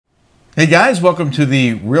Hey guys, welcome to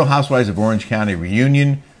the Real Housewives of Orange County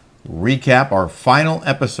reunion recap, our final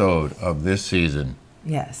episode of this season.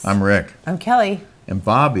 Yes. I'm Rick. I'm Kelly. And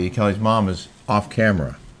Bobbi, Kelly's mom, is off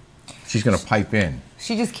camera. She's going to pipe in.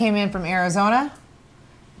 She just came in from Arizona.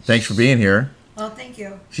 Thanks for being here. Oh, thank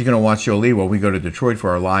you. She's going to watch Jolie while we go to Detroit for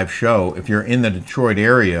our live show. If you're in the Detroit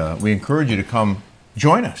area, we encourage you to come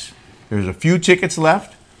join us. There's a few tickets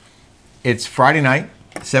left. It's Friday night,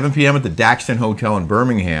 7 p.m. at the Daxton Hotel in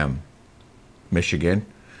Birmingham, Michigan.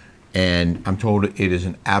 And I'm told it is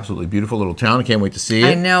an absolutely beautiful little town. I can't wait to see it.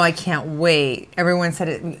 I know, I can't wait. Everyone said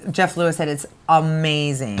it. Jeff Lewis said it's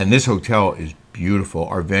amazing. And this hotel is beautiful.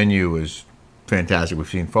 Our venue is fantastic. We've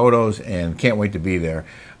seen photos and can't wait to be there.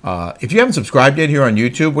 If you haven't subscribed yet here on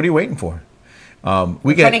YouTube, what are you waiting for?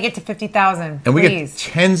 We're trying to get to 50,000. And we get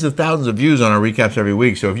tens of thousands of views on our recaps every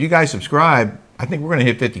week. So if you guys subscribe, I think we're going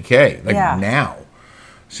to hit 50K now.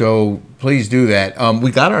 So please do that. We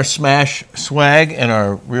got our Smash swag and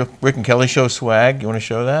our Rick and Kelly Show swag. You want to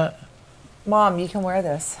show that? Mom, you can wear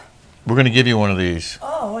this. We're going to give you one of these.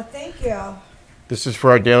 Oh, well, thank you. This is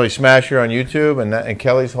for our Daily Smash here on YouTube. And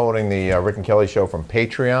Kelly's holding the Rick and Kelly Show from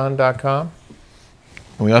Patreon.com.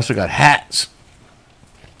 And we also got hats.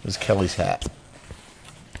 This is Kelly's hat.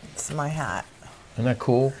 It's my hat. Isn't that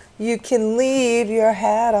cool? You can leave your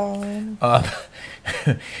hat on.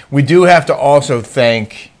 We do have to also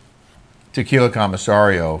thank Tequila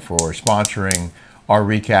Commissario for sponsoring our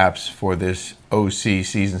recaps for this OC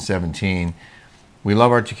Season 17. We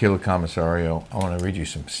love our Tequila Commissario. I want to read you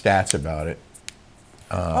some stats about it.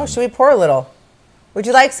 Should we pour a little? Would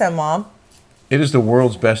you like some, Mom? It is the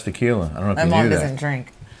world's best tequila. I don't know if My you mom knew that. doesn't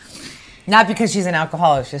drink. Not because she's an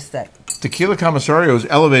alcoholic, it's just that. Tequila Commissario is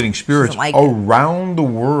elevating spirits around the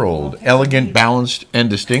world, elegant, balanced,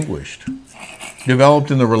 and distinguished.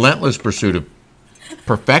 Developed in the relentless pursuit of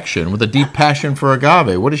perfection with a deep passion for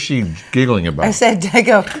agave. What is she giggling about? I said,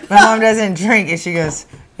 my mom doesn't drink. And she goes,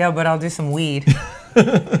 yeah, but I'll do some weed.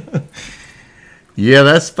 Yeah,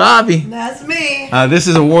 that's Bobbi. That's me. This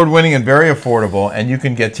is award-winning and very affordable, and you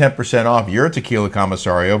can get 10% off your Tequila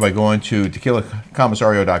Commissario by going to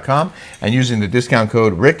tequilacommissario.com and using the discount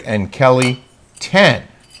code Rick and Kelly 10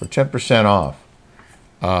 for 10% off.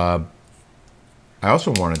 I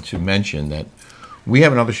also wanted to mention that we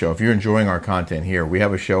have another show. If you're enjoying our content here, we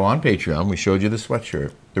have a show on Patreon. We showed you the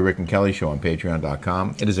sweatshirt, the Rick and Kelly Show on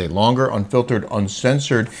Patreon.com. It is a longer, unfiltered,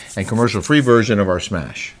 uncensored, and commercial-free version of our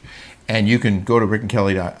Smash. And you can go to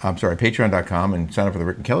Patreon.com and sign up for the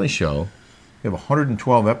Rick and Kelly Show. We have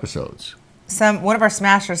 112 episodes. One of our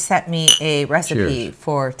smashers sent me a recipe Cheers.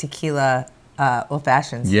 for tequila old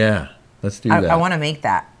fashions. Yeah, let's do that. I want to make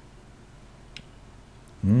that.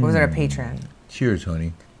 What was our Patreon? Cheers,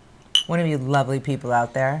 honey. One of you lovely people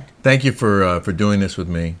out there. Thank you for doing this with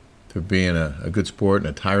me, for being a good sport and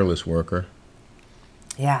a tireless worker.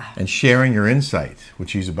 Yeah. And sharing your insights,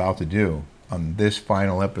 which he's about to do on this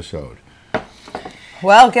final episode.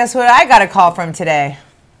 Well, guess what I got a call from today?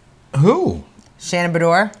 Who? Shannon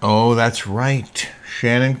Bedore. Oh, that's right.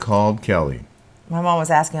 Shannon called Kelly. My mom was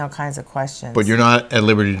asking all kinds of questions. But you're not at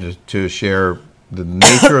liberty to share the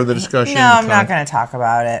nature of the discussion? No, I'm not going to talk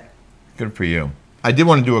about it. Good for you. I did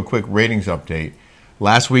want to do a quick ratings update.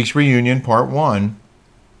 Last week's reunion, part 1,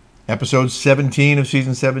 episode 17 of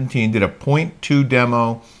season 17, did a 0.2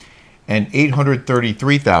 demo and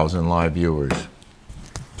 833,000 live viewers.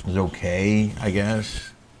 It was okay, I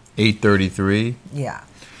guess. 833. Yeah.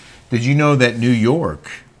 Did you know that New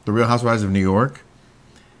York, the Real Housewives of New York,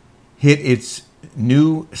 hit its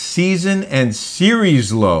new season and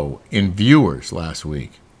series low in viewers last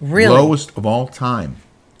week? Really? Lowest of all time.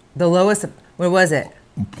 The lowest, what was it?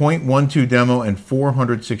 0.12 demo and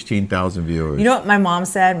 416,000 viewers. You know what my mom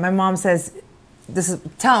said? My mom says,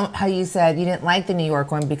 tell them how you said you didn't like the New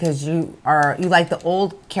York one because you like the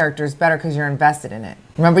old characters better because you're invested in it.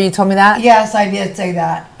 Remember you told me that? Yes, I did say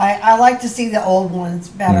that. I like to see the old ones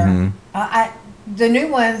better. The new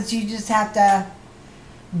ones, you just have to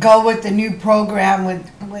go with the new program.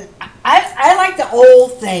 I like the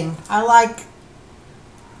old thing. I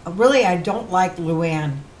don't like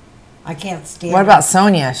Luann. I can't stand What about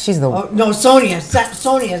Sonia? She's the... Oh, no, Sonia.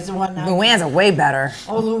 Sonia's the one. Luann's way better.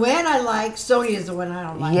 Oh, Luann I like. Sonia's the one I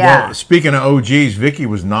don't like. Yeah. Well, speaking of OGs, Vicky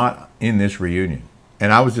was not in this reunion.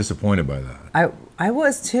 And I was disappointed by that. I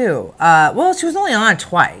was too. Well, she was only on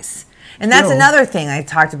twice. And that's another thing I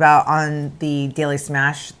talked about on the Daily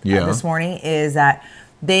Smash this morning is that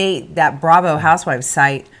that Bravo Housewives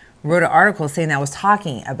site wrote an article saying that was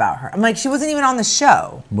talking about her. I'm like, she wasn't even on the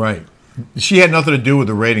show. Right. She had nothing to do with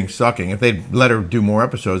the ratings sucking. If they'd let her do more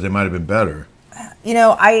episodes, they might have been better. You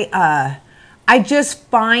know, I just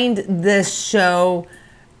find this show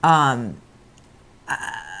like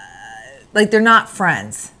they're not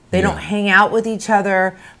friends. They don't hang out with each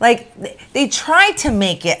other. Like they try to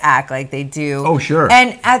make it act like they do. Oh, sure.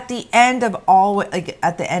 And at the end of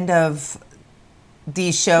at the end of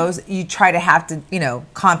these shows, you try to have to,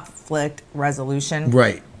 conflict resolution.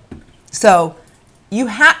 Right. So you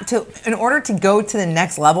have to, in order to go to the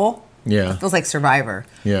next level. Yeah. It feels like Survivor.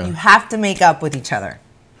 Yeah. You have to make up with each other.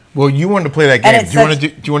 Well, you wanted to play that game. Do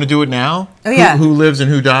you want to do it now? Oh, yeah. Who lives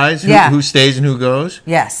and who dies? Who stays and who goes?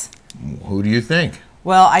 Yes. Who do you think?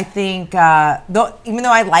 Well, I think, even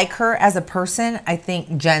though I like her as a person, I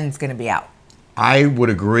think Jen's going to be out. I would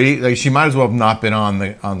agree. Like, she might as well have not been on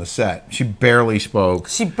the set. She barely spoke.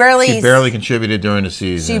 She barely contributed during the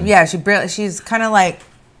season. She's kind of like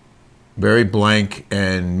very blank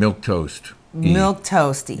and milquetoast. Milk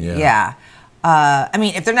toasty. Yeah. I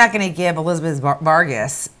mean, if they're not going to give Elizabeth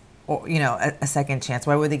Vargas, or a second chance,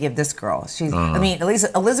 why would they give this girl? I mean, at least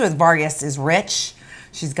Elizabeth Vargas is rich.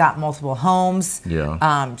 She's got multiple homes.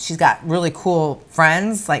 Yeah. She's got really cool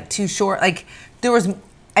friends, like Too Short. Like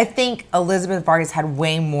I think Elizabeth Vargas had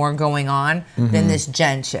way more going on than this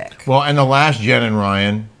Jen chick. Well, and the last Jen and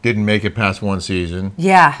Ryan didn't make it past one season.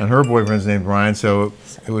 Yeah. And her boyfriend's named Ryan, so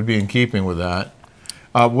it would be in keeping with that.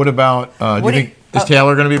 What about, do you think, is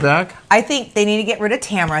Taylor going to be back? I think they need to get rid of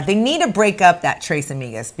Tamara. They need to break up that Trace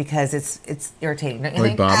Amigas because it's irritating, don't you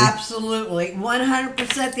think? Bobbi? Absolutely.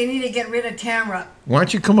 100% they need to get rid of Tamara. Why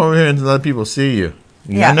don't you come over here and let people see you?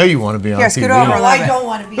 Yeah. I know you want to be on TV. Scoot over. No, I don't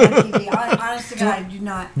want to be on TV. Honestly, God, I do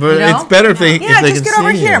not. But it's better if they just can get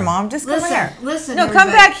over see here, you. Mom. Just come here. Listen. No, come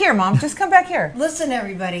back here, Mom. Just come back here. Listen,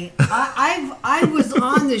 everybody. I was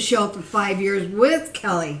on the show for 5 years with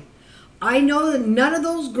Kelly. I know that none of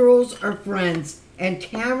those girls are friends. And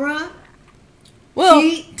Tamara,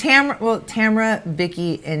 Tamara,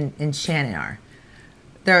 Vicky, and Shannon are.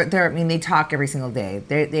 They're. I mean, they talk every single day.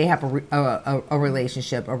 They have a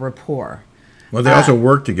relationship, a rapport. Well, they also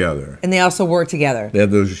work together. And they also work together. They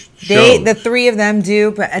have those shows. The three of them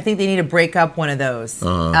do, but I think they need to break up one of those.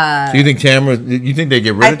 So you think Tamara? You think they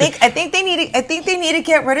get rid of? I think they need to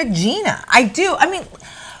get rid of Gina. I do. I mean,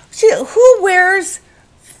 who wears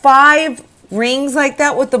 5 rings like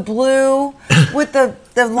that with the blue, with the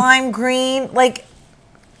lime green? Like,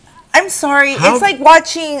 I'm sorry, it's like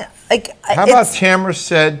watching. Like, how about Tamara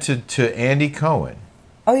said to Andy Cohen?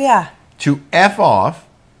 Oh yeah. To F off,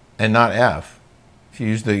 and not F. She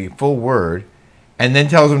used the full word, and then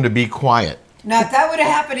tells him to be quiet. Now, if that would have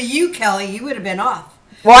happened to you, Kelly, you would have been off.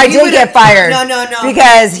 Well, I did get fired. No.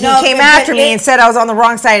 Because he came after me and said I was on the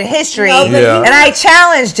wrong side of history. And I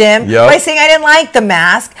challenged him by saying I didn't like the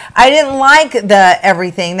mask. I didn't like the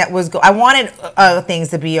everything that was I wanted things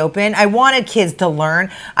to be open. I wanted kids to learn.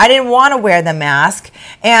 I didn't want to wear the mask.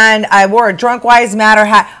 And I wore a Drunk Wives Matter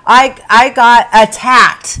hat. I got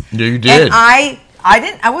attacked. Yeah, you did. And I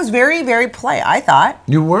didn't. I was very, very polite, I thought.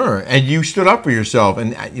 You were, and you stood up for yourself,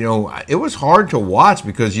 and it was hard to watch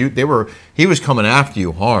because he was coming after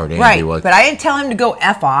you hard. Andy was. But I didn't tell him to go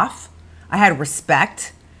F off. I had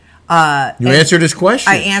respect. You answered his questions.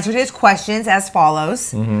 I answered his questions as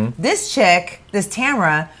follows. This chick, this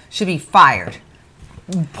Tamara, should be fired.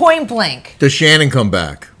 Point blank. Does Shannon come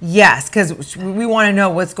back? Yes, because we want to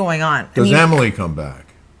know what's going on. Does Emily come back?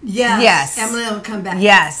 Yes. Emily will come back.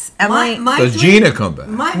 Yes. Emily. Does Gina come back?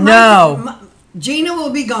 No. Gina will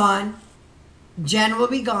be gone. Jen will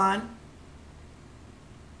be gone.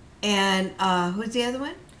 And who's the other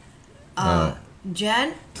one?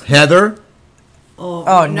 Jen. Heather.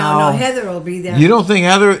 Oh no. Heather will be there. You don't think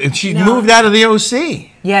Heather? She moved out of the OC.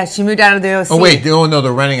 Yeah, she moved out of the OC. Oh wait, no,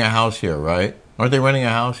 they're renting a house here, right? Aren't they renting a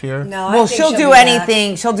house here? No. Well, she'll do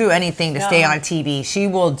anything. She'll do anything to stay on TV. She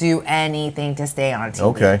will do anything to stay on TV.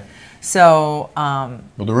 Okay. So. Well,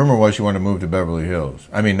 the rumor was she wanted to move to Beverly Hills.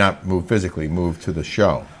 I mean, not move physically, move to the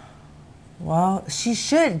show. Well, she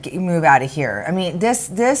should move out of here. I mean,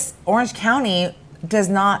 this Orange County does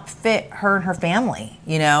not fit her and her family.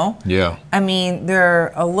 Yeah. I mean,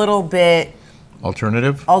 they're a little bit.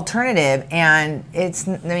 Alternative, and it's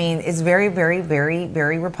very, very, very,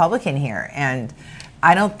 very Republican here, and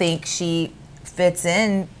I don't think she fits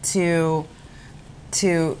in to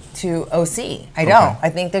OC. I don't. I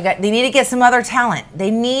think they need to get some other talent. They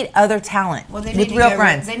need other talent. Well, they with need real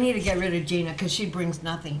friends. They need to get rid of Gina because she brings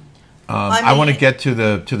nothing. I want to get to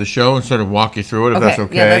the show and sort of walk you through it, if that's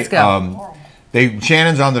okay. Yeah, let's go.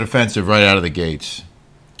 Shannon's on the defensive right out of the gates.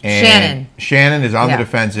 And Shannon is on the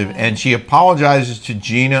defensive, and she apologizes to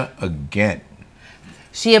Gina again.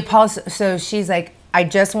 So she's like, I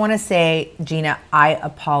just want to say, Gina, I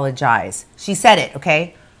apologize. She said it,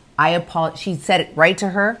 okay? She said it right to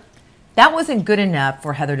her. That wasn't good enough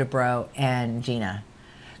for Heather Dubrow and Gina.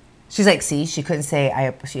 She's like, see, she couldn't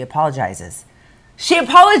say she apologizes. She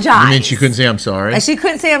apologized. You mean she couldn't say I'm sorry? She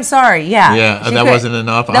couldn't say I'm sorry. Yeah. Yeah, that wasn't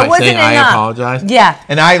enough. That wasn't enough. I apologize. Yeah.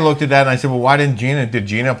 And I looked at that and I said, well, why did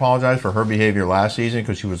Gina apologize for her behavior last season?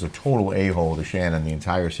 Because she was a total a-hole to Shannon the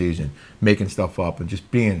entire season, making stuff up and just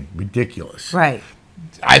being ridiculous. Right.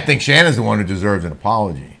 I think Shannon's the one who deserves an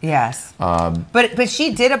apology. Yes. But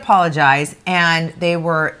she did apologize, and they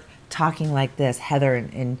were talking like this, Heather,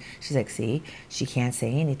 and she's like, see, she can't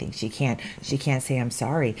say anything. She can't say I'm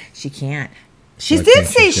sorry. She can't. She did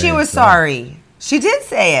say she was sorry. She did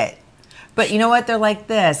say it. But you know what? They're like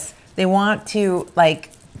this. They want to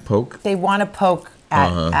poke. They want to poke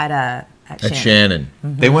at Shannon.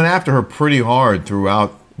 Mm-hmm. They went after her pretty hard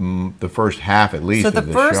throughout the first half, at least. So the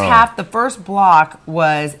first half, the first block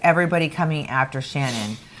was everybody coming after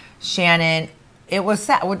Shannon. Shannon. It was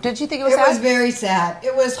sad. Did you think it was sad? It was very sad.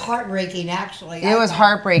 It was heartbreaking, actually. It was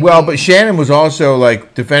heartbreaking. Well, but Shannon was also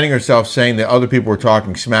defending herself, saying that other people were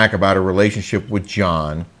talking smack about her relationship with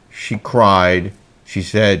John. She cried. She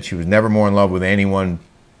said she was never more in love with anyone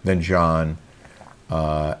than John.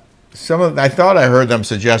 I thought I heard them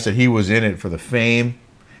suggest that he was in it for the fame,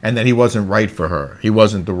 and that he wasn't right for her. He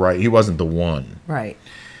wasn't the one. Right.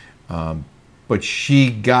 But she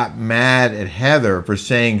got mad at Heather for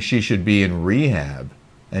saying she should be in rehab.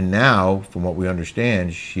 And now, from what we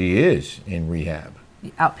understand, she is in rehab.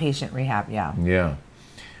 Outpatient rehab, yeah.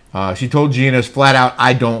 Yeah. She told Gina flat out,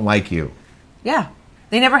 I don't like you. Yeah.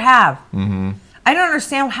 They never have. Mm-hmm. I don't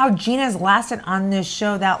understand how Gina's lasted on this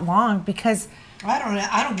show that long, because... I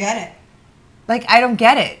don't get it. I don't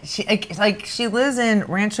get it. She lives in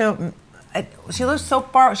Rancho... She lives so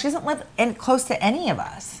far... She doesn't live close to any of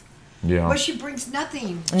us. Yeah. But she brings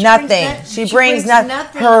nothing. She brings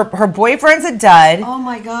nothing. Her boyfriend's a dud. Oh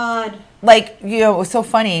my God. It was so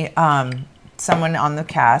funny. Someone on the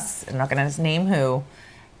cast, I'm not gonna name who,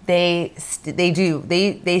 they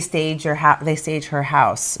stage her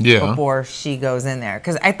house before she goes in there.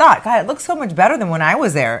 Because I thought, God, it looks so much better than when I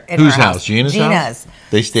was there. Whose house? Gina's house?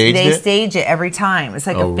 They stage it every time. It's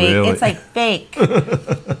like a fake. Really? It's like fake.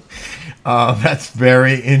 That's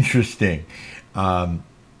very interesting.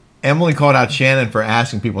 Emily called out Shannon for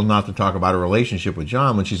asking people not to talk about her relationship with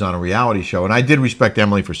John when she's on a reality show. And I did respect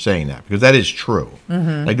Emily for saying that, because that is true.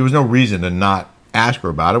 Mm-hmm. There was no reason to not ask her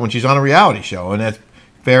about it when she's on a reality show, and that's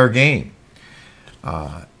fair game.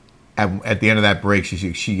 At the end of that break,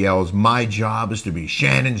 she yells, my job is to be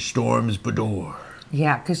Shannon Storm's Bador.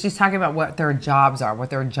 Yeah, because she's talking about what their jobs are,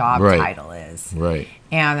 what their job title is. Right.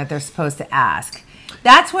 And that they're supposed to ask.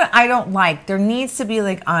 That's what I don't like. There needs to be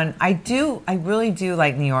I really do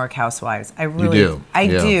like New York Housewives. I really do. I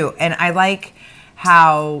do. And I like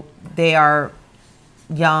how they are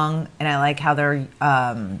young, and I like how they're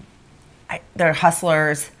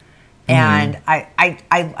hustlers, and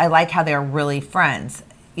I like how they're really friends.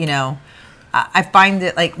 You know, I find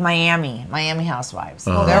it like Miami Housewives.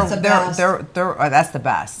 Oh, that's the best. That's the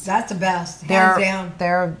best. That's the best. Hands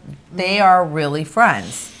down. They are really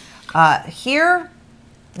friends. Here,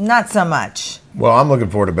 not so much. Well, I'm looking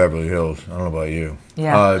forward to Beverly Hills. I don't know about you.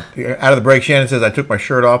 Yeah. Out of the break, Shannon says, I took my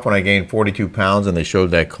shirt off when I gained 42 pounds, and they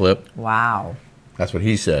showed that clip. Wow. That's what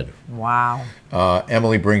he said. Wow.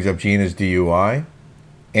 Emily brings up Gina's DUI.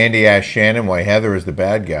 Andy asks Shannon why Heather is the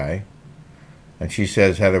bad guy. And she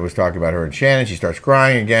says Heather was talking about her and Shannon. She starts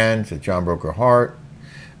crying again. Said John broke her heart.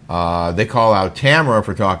 They call out Tamara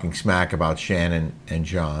for talking smack about Shannon and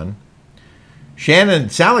John. Shannon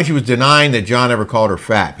sounded like she was denying that John ever called her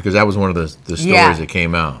fat, because that was one of the stories that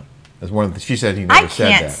came out. That's one of she said he never said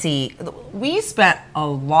that. I can't see. We spent a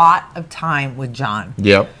lot of time with John.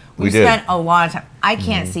 Yep, we did. Spent a lot of time. I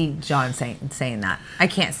can't see John saying that. I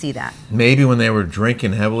can't see that. Maybe when they were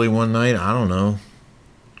drinking heavily one night. I don't know.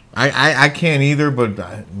 I can't either, but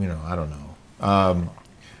I don't know.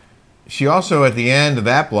 She also, at the end of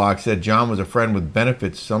that block, said John was a friend with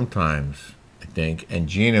benefits sometimes, I think, and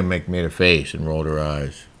Gina made a face and rolled her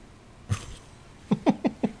eyes.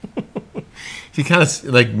 She kind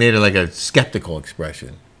of made it like a skeptical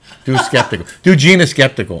expression. Do skeptical. Do Gina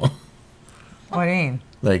skeptical. What do you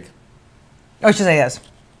mean? Oh, she's like this.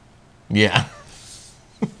 Yeah.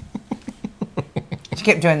 She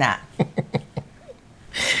kept doing that.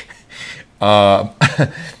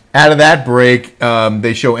 Out of that break,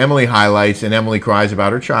 they show Emily highlights, and Emily cries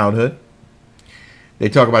about her childhood. They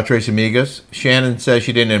talk about Tres Amigas. Shannon says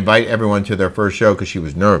she didn't invite everyone to their first show because she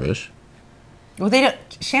was nervous. Well,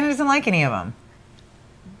 Shannon doesn't like any of them.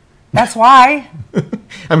 That's why. I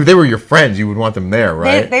mean, if they were your friends, you would want them there,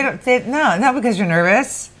 right? They don't. No, not because you're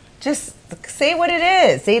nervous. Just say what it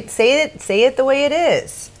is. Say it the way it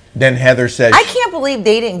is. Then Heather says, I can't believe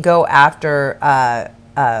they didn't go after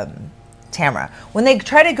Tamara. When they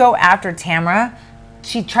try to go after Tamara,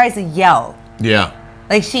 she tries to yell. Yeah.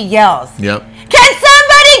 Like she yells. Yep. Can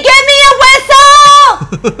somebody give me a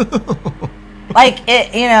whistle? Like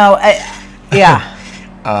it, yeah.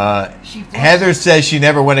 Heather says she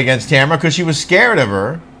never went against Tamara because she was scared of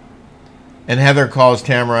her. And Heather calls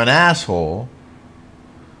Tamara an asshole.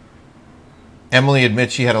 Emily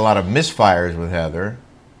admits she had a lot of misfires with Heather.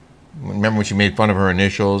 Remember when she made fun of her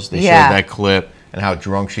initials? They showed that clip and how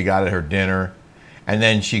drunk she got at her dinner. And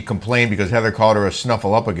then she complained because Heather called her a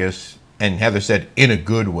snuffleupagus. And Heather said, in a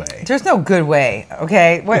good way. There's no good way,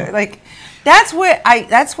 okay? That's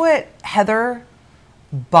what Heather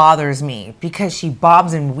bothers me, because she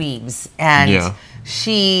bobs and weaves, and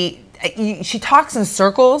she talks in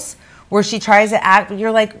circles where she tries to act.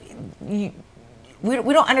 You're like, we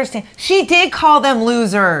don't understand. She did call them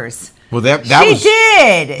losers. Well, that she was,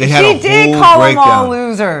 did. She did call them all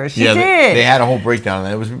losers. She did. They had a whole breakdown on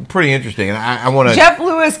that. It was pretty interesting, and I want to. Jeff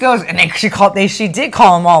Lewis goes, and she did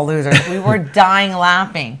call them all losers. We were dying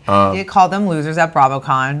laughing. She did call them losers at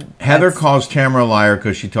BravoCon. Heather calls Tamara a liar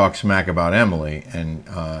because she talks smack about Emily, and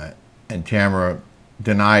Tamara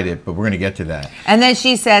denied it, but we're going to get to that. And then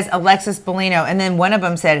she says Alexis Bellino, and then one of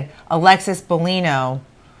them said Alexis Bellino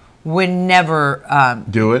would never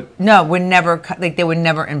do it. No, would never, like they would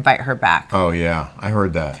never invite her back. Oh yeah, I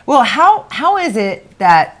heard that. Well, how is it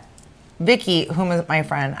that Vicky, whom is my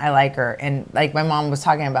friend, I like her, and like my mom was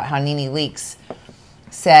talking about how Nene Leakes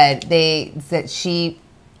said that she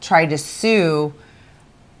tried to sue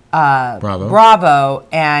Bravo,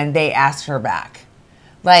 and they asked her back.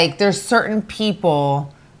 Like there's certain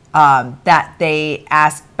people that they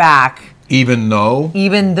ask back, even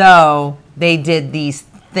though they did these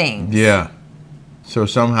things. Yeah. So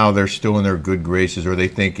somehow they're still in their good graces, or they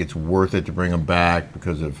think it's worth it to bring them back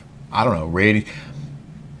because of, I don't know, ratings.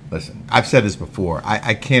 Listen, I've said this before.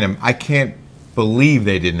 I can't believe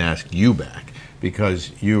they didn't ask you back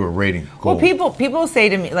because you were rating gold. Well, people say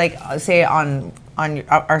to me, like, say on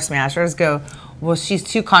our Smashers, go, well, she's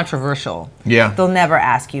too controversial. Yeah. They'll never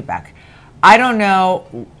ask you back. I don't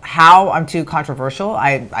know how I'm too controversial.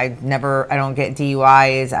 I don't get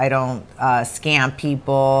DUIs. I don't scam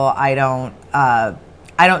people. I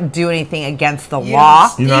don't do anything against the law.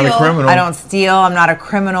 You're not a criminal. I don't steal. I'm not a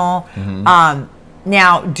criminal. Mm-hmm.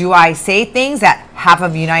 Now, do I say things that half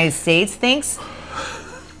of the United States thinks?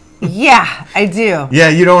 Yeah, I do. Yeah,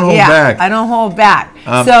 you don't hold back. I don't hold back.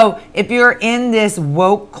 So if you're in this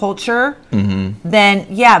woke culture, then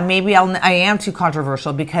yeah, maybe I am too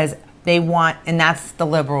controversial because they want, and that's the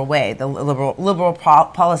liberal way. The liberal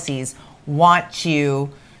policies want you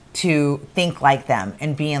to think like them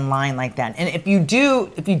and be in line like that. And if you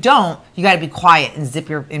don't, you got to be quiet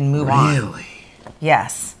and move on. Really?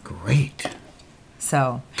 Yes. Great.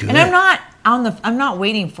 So, good. And I'm not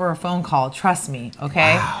waiting for a phone call. Trust me.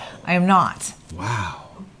 Okay. Wow. I am not. Wow.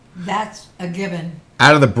 That's a given.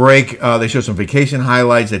 Out of the break, they show some vacation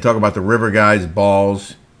highlights. They talk about the River Guys'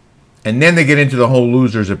 balls. And then they get into the whole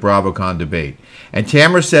losers at BravoCon debate. And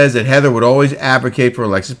Tamara says that Heather would always advocate for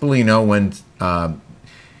Alexis Bellino when...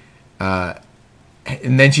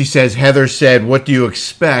 and then she says, Heather said, what do you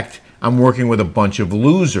expect? I'm working with a bunch of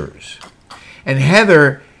losers. And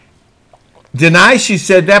Heather denies she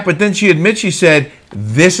said that, but then she admits she said,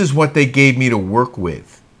 this is what they gave me to work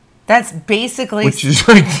with. That's basically... Which is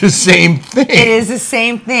like the same thing. It is the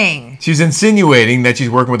same thing. She's insinuating that she's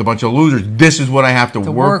working with a bunch of losers. This is what I have to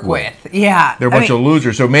work with. Yeah. They're a bunch of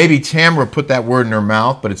losers. So maybe Tamara put that word in her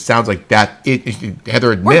mouth, but it sounds like that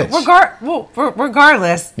Heather admits.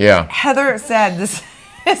 Regardless, yeah. Heather said this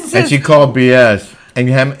and she called BS. And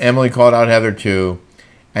Emily called out Heather too.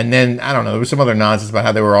 And then, I don't know, there was some other nonsense about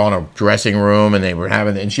how they were all in a dressing room and they were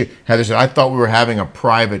having... And Heather said, I thought we were having a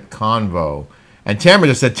private convo. And Tamara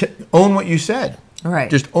just said, own what you said. Right.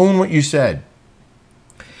 Just own what you said.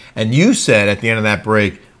 And you said at the end of that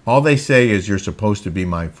break, all they say is, you're supposed to be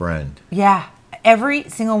my friend. Yeah. Every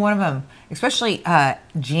single one of them, especially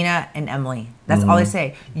Gina and Emily. That's all they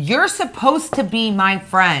say. You're supposed to be my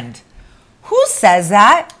friend. Who says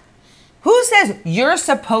that? Who says you're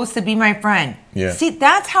supposed to be my friend? Yeah. See,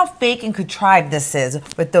 that's how fake and contrived this is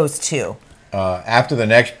with those two. After the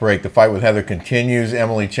next break, the fight with Heather continues.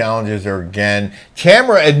 Emily challenges her again.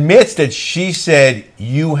 Tamara admits that she said,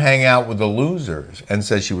 you hang out with the losers, and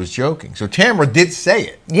says she was joking. So Tamara did say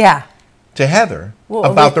it. Yeah. To Heather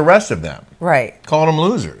about the rest of them. Right. Calling them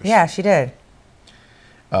losers. Yeah, she did.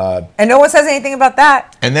 And no one says anything about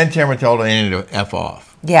that. And then Tamara told Annie to F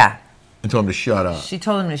off. Yeah. And told him to shut up. She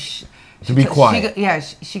told him to be quiet.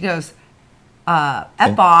 She goes,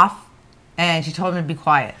 F off, and she told him to be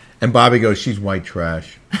quiet. And Bobbi goes, she's white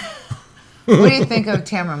trash. What do you think of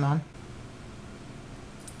Tamara, Mom?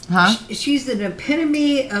 Huh? She's an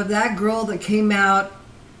epitome of that girl that came out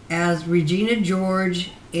as Regina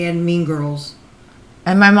George in Mean Girls.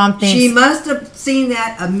 And my mom thinks... She must have seen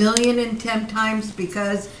that 1,010 times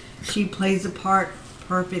because she plays the part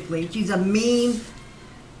perfectly. She's a mean,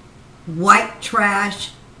 white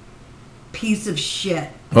trash piece of shit.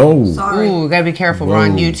 Oh. Sorry. Ooh, gotta be careful. We're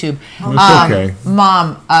on YouTube. It's okay.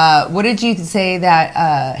 Mom, what did you say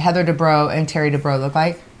that Heather Dubrow and Terry Dubrow look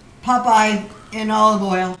like? Popeye in olive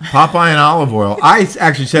oil. Popeye and olive oil. I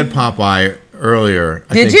actually said Popeye earlier.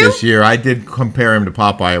 I Did think you? This year. I did compare him to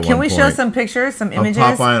Popeye at one point. Can we show some pictures, some images?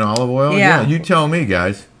 Of Popeye and olive oil? Yeah. You tell me,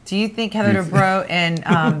 guys. Do you think Heather Dubrow and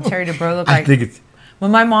Terry Dubrow look like... I think it's...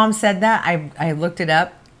 When my mom said that, I looked it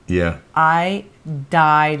up. Yeah. I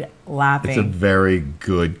died laughing. It's a very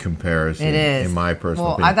good comparison. It is. In my personal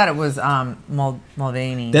Well, opinion. I thought it was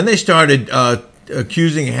Mulvaney. Then they started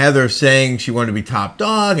accusing Heather of saying she wanted to be top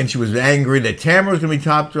dog, and she was angry that Tamara was going to be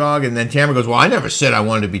top dog, and then Tamara goes, well, I never said I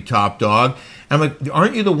wanted to be top dog. And I'm like,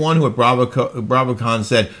 aren't you the one who at BravoCon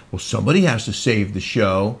said, well, somebody has to save the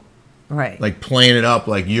show? Right. Like playing it up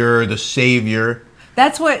like you're the savior.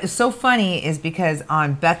 That's what is so funny is because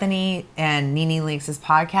on Bethany and Nene Leakes'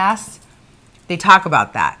 podcast, they talk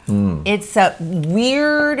about that. It's a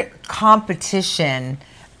weird competition.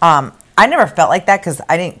 I never felt like that because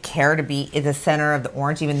I didn't care to be in the center of the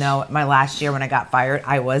orange, even though my last year when I got fired,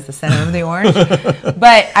 I was the center of the orange.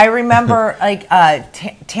 But I remember like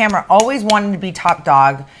Tamara always wanted to be top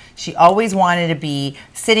dog. She always wanted to be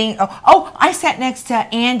sitting. Oh, I sat next to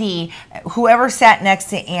Andy. Whoever sat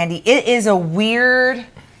next to Andy. It is a weird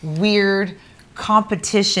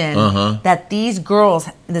competition that these girls,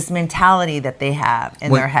 this mentality that they have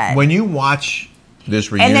in their head. When you watch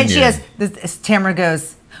this reunion. And then she has, Tamara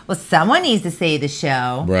goes, well, someone needs to say the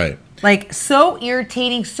show. Right. Like, so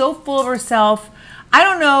irritating, so full of herself. I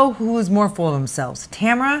don't know who is more full of themselves,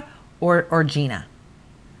 Tamara or Gina.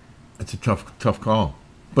 It's a tough call.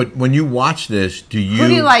 But when you watch this, do you... Who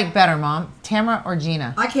do you like better, Mom? Tamara or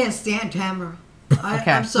Gina? I can't stand Tamara.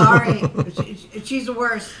 Okay. I'm sorry. She's the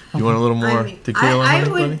worst. You want a little more tequila?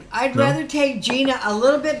 I'd rather take Gina a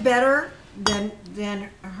little bit better than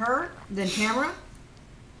Tamara.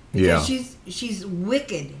 Because she's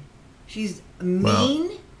wicked. She's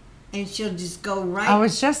mean, and she'll just go right. I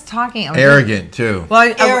was just talking. Arrogant, too.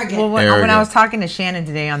 Well, Arrogant. When I was talking to Shannon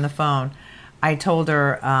today on the phone, I told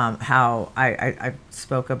her how I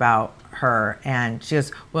spoke about her, and she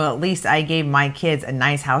goes, well, at least I gave my kids a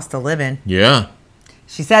nice house to live in. Yeah.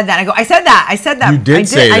 She said that. I said that. You did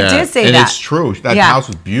say that. I did say and that. And it's true. That house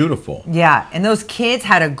was beautiful. Yeah. And those kids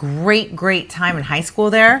had a great time in high school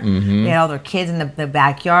there. Mm-hmm. They had all their kids in the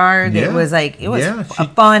backyard. Yeah. It was a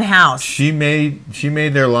fun house. She made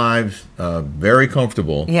their lives very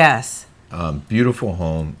comfortable. Yes. Beautiful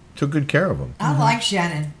home. Took good care of them. I like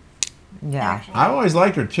Shannon. Yeah. Actually. I always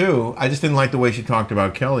liked her, too. I just didn't like the way she talked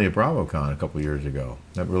about Kelly at BravoCon a couple years ago.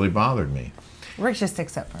 That really bothered me. Rick just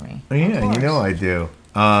sticks up for me. Yeah, you know I do.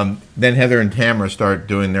 Then Heather and Tamara start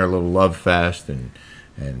doing their little love fest, and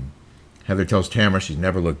Heather tells Tamara she's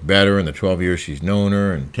never looked better in the 12 years she's known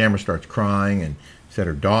her, and Tamara starts crying and said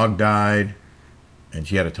her dog died, and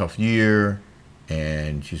she had a tough year,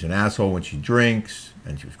 and she's an asshole when she drinks,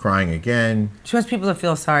 and she was crying again. She wants people to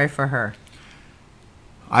feel sorry for her.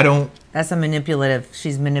 I don't. That's a manipulative.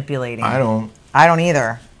 She's manipulating. I don't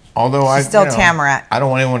either. Although she's still Tamara. I don't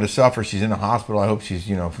want anyone to suffer. She's in the hospital. I hope she's,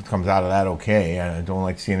 comes out of that okay. I don't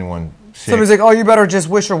like to see anyone sick. Somebody's like, oh, you better just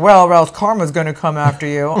wish her well, or else karma's going to come after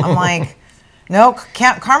you. I'm like, no,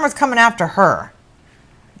 karma's coming after her.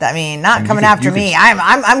 I mean, not coming after me.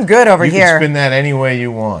 I'm good over here. You can spin that any way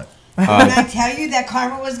you want. Didn't I tell you that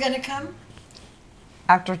karma was going to come?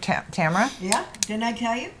 After Tamara? Yeah. Didn't I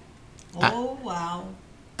tell you? Oh, wow.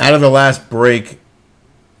 Out of the last break,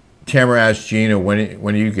 Tamara asked Gina, when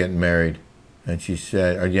are you getting married? And she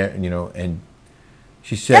said, and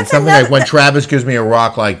she said something like, when Travis gives me a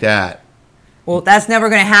rock like that. Well, that's never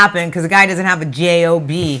going to happen because the guy doesn't have a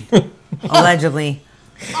J-O-B, allegedly.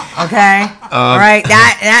 Okay? All right?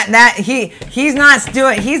 He's not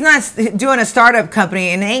doing a startup company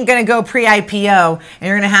and ain't going to go pre-IPO and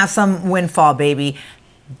you're going to have some windfall, baby.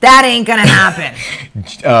 That ain't going to happen.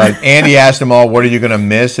 Andy asked them all, what are you going to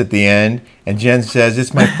miss at the end? And Jen says,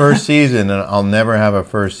 it's my first season, and I'll never have a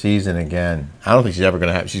first season again. I don't think she's going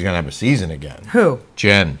to have a season again. Who?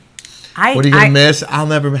 Jen. What are you going to miss? I'll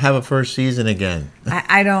never have a first season again.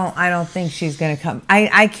 I don't think she's going to come.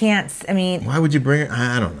 I can't, I mean. Why would you bring her?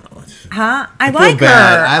 I don't know. Huh? I like her.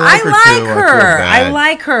 I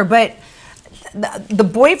like her, but the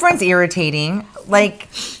boyfriend's irritating. Like.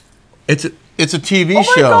 It's a TV Oh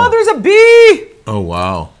show. my God, there's a bee. Oh,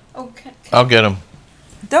 wow. Okay. I'll get him.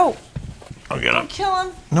 Dope. I'll get him. Kill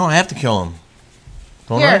him. No, I have to kill him.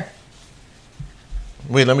 Don't Here.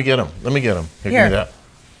 I? Wait, let me get him. Let me get him. Here, Here. give me that.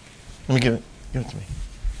 Let me get it. Give it to me.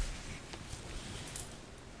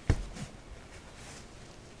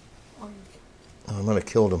 Oh, I might have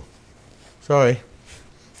killed him. Sorry.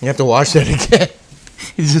 You have to wash that again.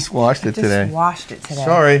 You just washed it today. Just washed it today.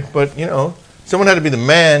 Sorry, but you know, someone had to be the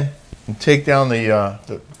man and take down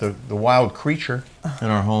the wild creature in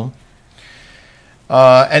our home.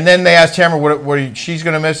 And then they asked Tamara what she's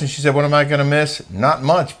going to miss, and she said, "What am I going to miss? Not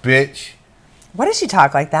much, bitch." Why does she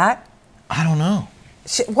talk like that? I don't know.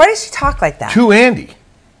 Why does she talk like that? To Andy.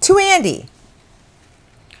 To Andy.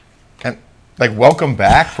 And like, welcome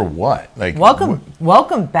back for what? Like,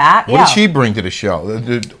 Welcome back. What did she bring to the show?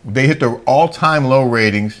 They hit the all-time low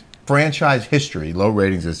ratings, franchise history, low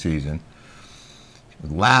ratings this season.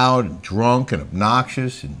 Loud, and drunk, and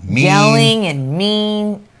obnoxious, and mean. Yelling and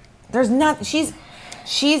mean. There's not. She's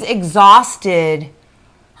exhausted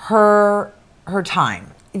her time.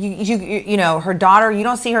 You know, her daughter. You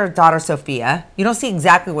don't see her daughter Sophia. You don't see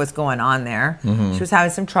exactly what's going on there. Mm-hmm. She was having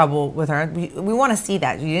some trouble with her. We want to see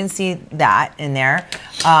that. You didn't see that in there.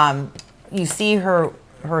 You see her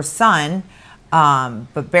son,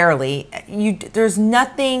 but barely. There's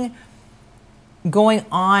nothing going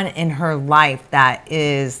on in her life that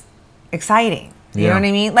is exciting. You know what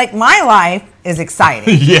I mean? Like, my life is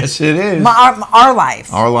exciting. Yes, it is. Our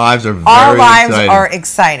lives. Our lives are very Our lives exciting. are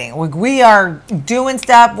exciting. We are doing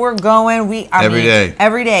stuff. We're going. Every day.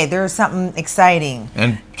 Every day there's something exciting.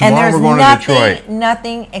 And tomorrow we're going to Detroit.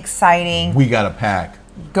 Nothing exciting We got a pack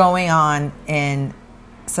going on. And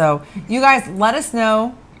so you guys let us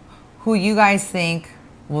know who you guys think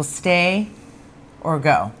will stay or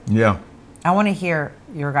go. Yeah. I want to hear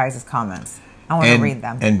your guys' comments. I want to read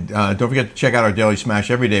them. And don't forget to check out our Daily Smash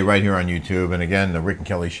every day right here on YouTube. And again, the Rick and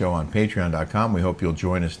Kelly Show on Patreon.com. We hope you'll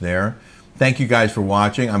join us there. Thank you guys for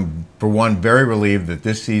watching. I'm, for one, very relieved that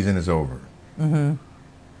this season is over. Mm-hmm.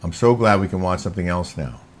 I'm so glad we can watch something else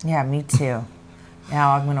now. Yeah, me too.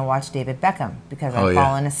 Now I'm going to watch David Beckham because I've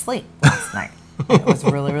fallen asleep last night. It was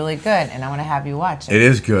really, really good, and I want to have you watch it. It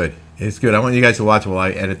is good. It's good. I want you guys to watch it while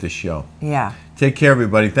I edit this show. Yeah. Take care,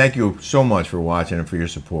 everybody. Thank you so much for watching and for your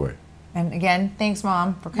support. And again, thanks,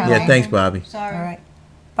 Mom, for coming. Yeah, thanks, Bobby. Sorry. All right.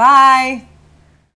 Bye.